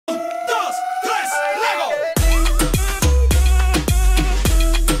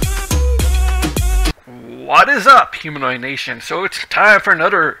What is up, Humanoid Nation? So it's time for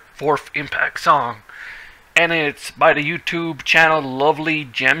another Fourth Impact song. And it's by the YouTube channel Lovely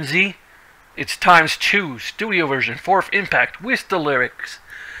Gemzy. It's ×2 studio version, Fourth Impact with the lyrics.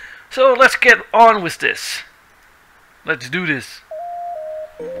 So let's get on with this. Let's do this.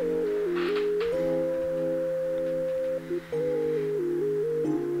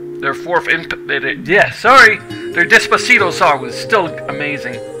 Their Fourth Impact, their Despacito song was still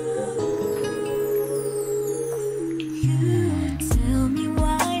amazing.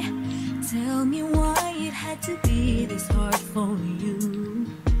 Tell me why it had to be this hard for you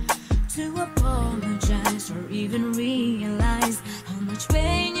to apologize or even realize how much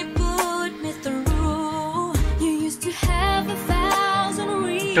pain you put me through. You used to have 1,000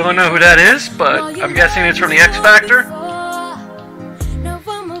 reasons. Don't know who that is, but I'm guessing it's from the X Factor.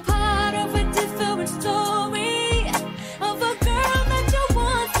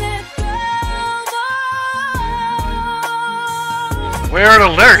 Where are the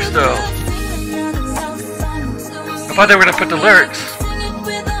lyrics, though? I thought they were gonna put the lyrics.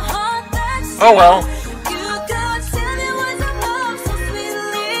 Oh well.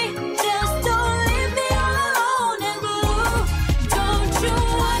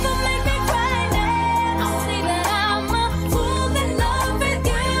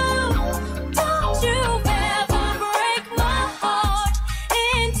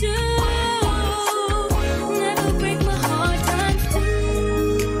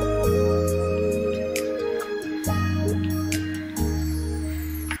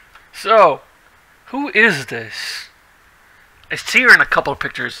 So, who is this? I see her in a couple of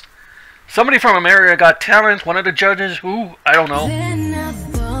pictures. Somebody from America Got Talent, one of the judges, who? I don't know. Then I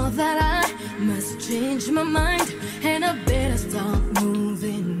thought that I must change my mind and I better stop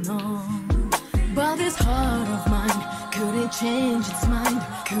moving on. But this heart of mine couldn't change its mind,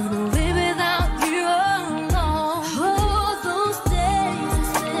 couldn't live without you alone. All those days I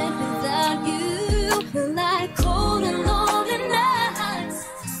spent without you, like cold and lonely nights.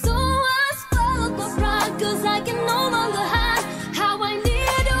 So I spoke my pride, 'cause I can no longer hide how I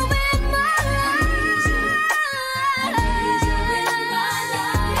need you in my life.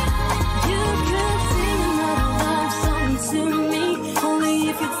 You could sing another love song to me, only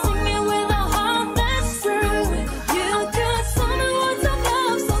if you'd sing it with a heart that's true. You could sing me words of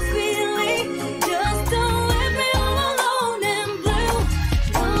love so sweetly, just don't leave me all alone and blue.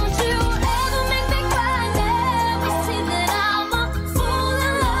 Don't you ever make me cry, never see that I'm a fool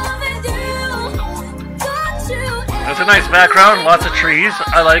in love with you. Don't you ever. That's a nice background, lots of trees.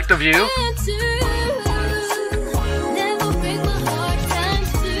 I like the view. Never break my heart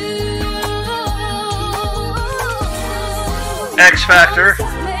 ×2. X Factor,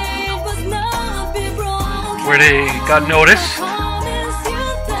 where they got noticed.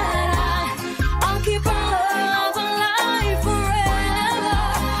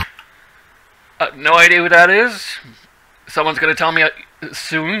 No idea who that is. Someone's gonna tell me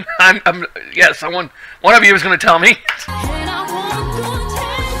soon. Yeah, one of you is gonna tell me.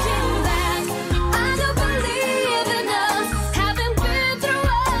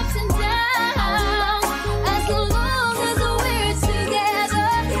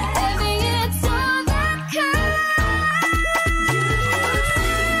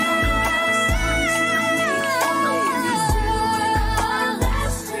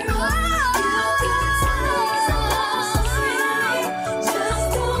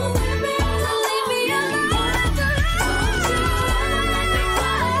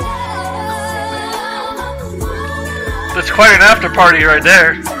 That's quite an after party right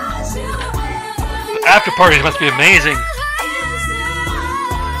there. The after parties must be amazing.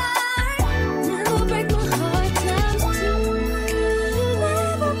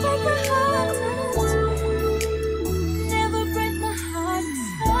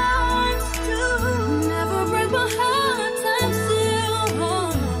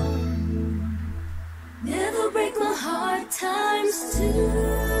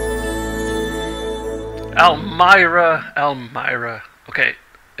 Elmira. Okay.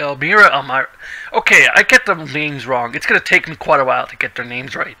 Elmira. Okay, I get the names wrong. It's gonna take me quite a while to get their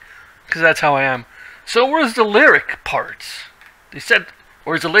names right, because that's how I am. So where's the lyric parts? They said,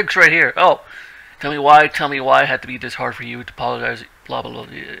 where's the lyrics right here? Oh, tell me why it had to be this hard for you to apologize, blah blah blah.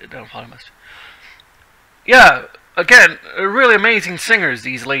 Don't apologize. Yeah, again, really amazing singers,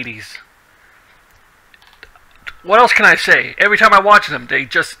 these ladies. What else can I say? Every time I watch them, they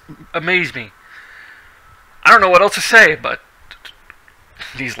just amaze me. I don't know what else to say, but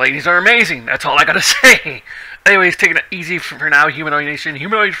these ladies are amazing. That's all I gotta say. Anyways, taking it easy for now, Humanoid Nation.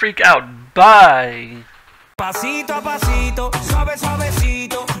 Humanoid Freak out. Bye. Pasito a pasito, suave, suave.